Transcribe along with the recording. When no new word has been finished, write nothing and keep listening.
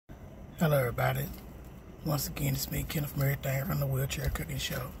Hello everybody. Once again, it's me, Kenneth, from everything from the Wheelchair Cooking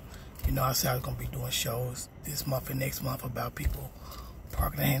Show. You know, I said I was going to be doing shows this month and next month about people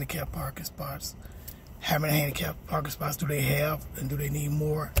parking in handicap parking spots. How many handicap parking spots do they have, and do they need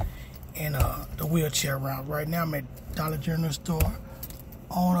more? And the wheelchair route. Right now I'm at Dollar General store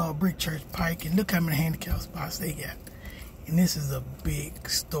on Brick Church Pike, and look how many handicap spots they got. And this is a big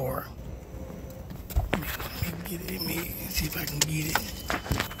store. Let me see if I can get it.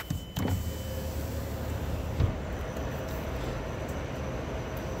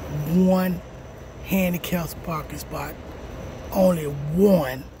 One handicap parking spot, only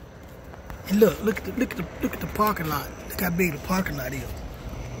one. And look at the parking lot. Look how big the parking lot is.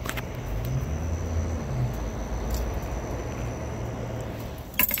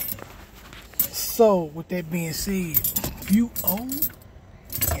 So with that being said, if you own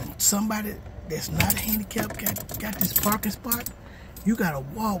and somebody that's not handicapped got this parking spot, you gotta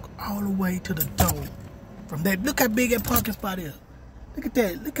walk all the way to the door. From that, look how big that parking spot is. Look at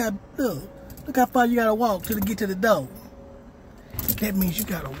that. Look how far you gotta walk to get to the door. That means you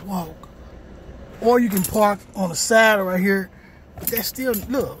gotta walk. Or you can park on the side right here. But that's still,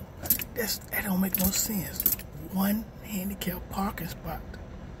 look, that don't make no sense. One handicap parking spot.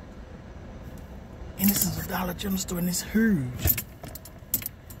 And this is a Dollar General store, and it's huge.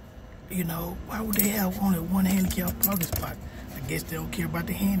 You know, why would they have only one handicap parking spot? I guess they don't care about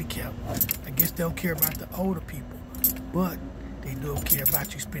the handicap. I guess they don't care about the older people. But they don't care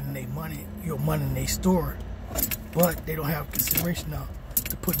about you spending your money in their store. But they don't have consideration now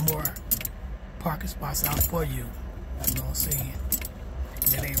to put more parking spots out for you. You know what I'm saying?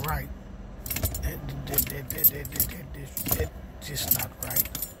 That ain't right. That's just not right.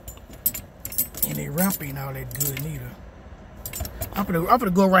 And they ramp ain't all that good neither. I'm gonna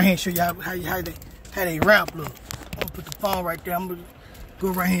go right here and show y'all how they ramp look. I'm gonna put the phone right there. I'm gonna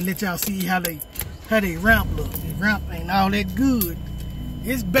go right here and let y'all see how they ramp look. The ramp ain't all that good.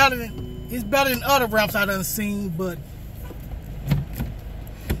 It's better than other ramps I done seen, but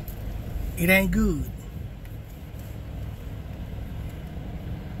it ain't good.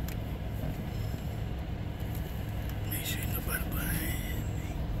 Make sure ain't nobody behind me.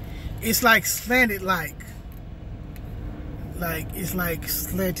 It's like slanted it's like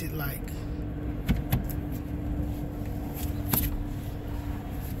slanted like.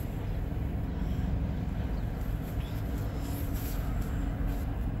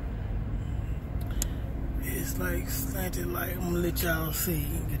 It's like slanted like. I'm gonna let y'all see.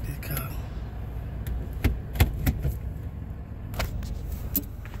 Get this car.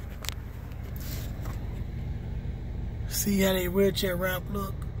 See how that wheelchair ramp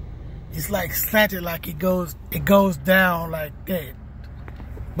look? It's like slanted, like it goes down like that.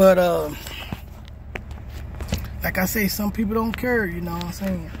 But like I say, some people don't care, you know what I'm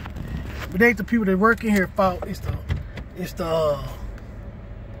saying? But it ain't the people that work in here fault. It's the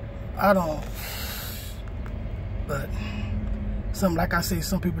I don't. But like I say,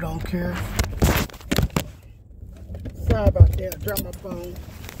 some people don't care. Sorry about that. I dropped my phone.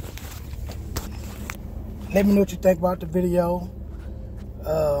 Let me know what you think about the video.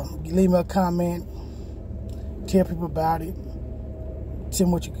 Leave me a comment. Tell people about it. Tell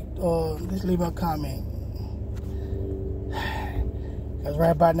me what you just leave me a comment. Cause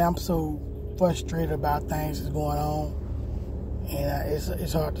right about now I'm so frustrated about things that's going on, and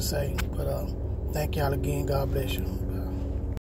it's hard to say. But thank y'all again. God bless you.